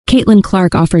Caitlyn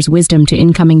Clark offers wisdom to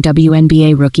incoming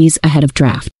WNBA rookies ahead of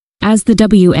draft. As the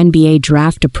WNBA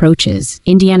draft approaches,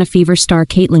 Indiana Fever star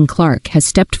Caitlyn Clark has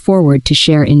stepped forward to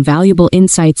share invaluable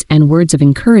insights and words of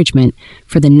encouragement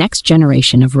for the next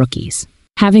generation of rookies.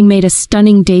 Having made a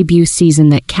stunning debut season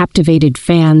that captivated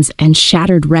fans and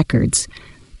shattered records,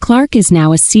 Clark is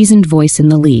now a seasoned voice in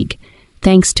the league,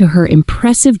 thanks to her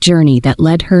impressive journey that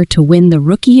led her to win the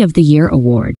Rookie of the Year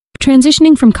award.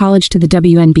 Transitioning from college to the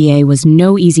WNBA was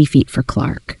no easy feat for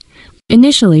Clark.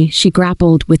 Initially, she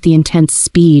grappled with the intense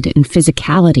speed and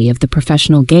physicality of the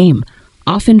professional game,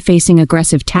 often facing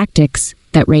aggressive tactics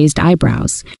that raised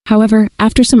eyebrows. However,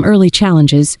 after some early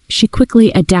challenges, she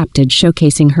quickly adapted,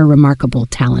 showcasing her remarkable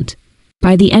talent.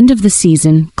 By the end of the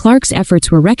season, Clark's efforts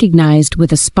were recognized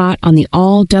with a spot on the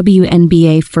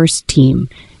All-WNBA first team,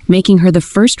 making her the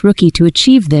first rookie to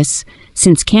achieve this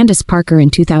since Candace Parker in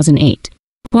 2008.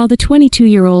 While the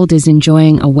 22-year-old is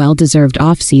enjoying a well-deserved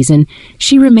off-season,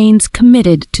 she remains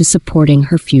committed to supporting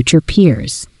her future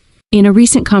peers. In a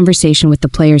recent conversation with the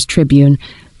Players Tribune,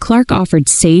 Clark offered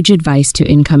sage advice to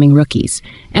incoming rookies,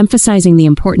 emphasizing the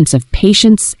importance of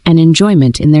patience and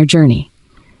enjoyment in their journey.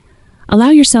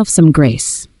 Allow yourself some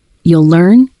grace. You'll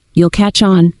learn, you'll catch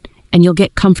on, and you'll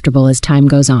get comfortable as time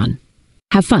goes on.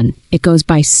 Have fun. It goes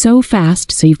by so fast,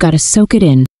 so you've got to soak it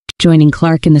in. Joining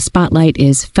Clark in the spotlight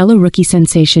is fellow rookie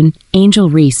sensation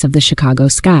Angel Reese of the Chicago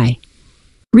Sky.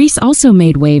 Reese also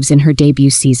made waves in her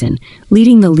debut season,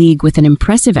 leading the league with an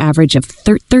impressive average of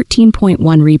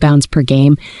 13.1 rebounds per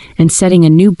game and setting a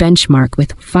new benchmark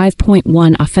with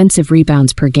 5.1 offensive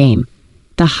rebounds per game,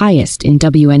 the highest in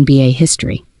WNBA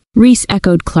history. Reese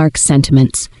echoed Clark's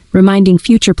sentiments, reminding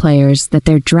future players that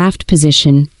their draft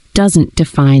position doesn't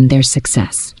define their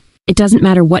success. It doesn't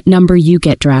matter what number you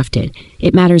get drafted.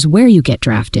 It matters where you get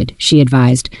drafted, she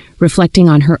advised, reflecting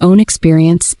on her own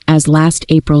experience as last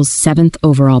April's 7th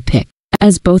overall pick.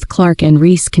 As both Clark and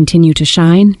Reese continue to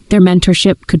shine, their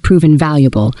mentorship could prove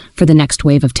invaluable for the next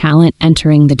wave of talent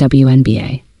entering the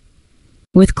WNBA.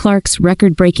 With Clark's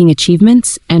record-breaking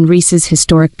achievements and Reese's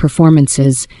historic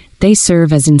performances, they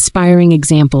serve as inspiring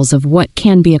examples of what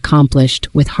can be accomplished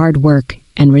with hard work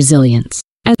and resilience.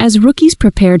 As rookies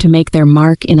prepare to make their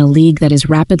mark in a league that is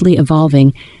rapidly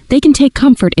evolving, they can take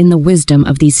comfort in the wisdom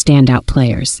of these standout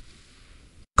players.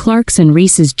 Clark's and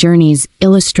Reese's journeys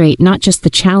illustrate not just the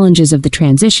challenges of the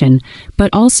transition, but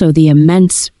also the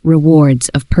immense rewards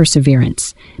of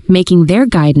perseverance, making their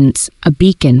guidance a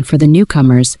beacon for the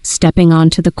newcomers stepping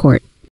onto the court.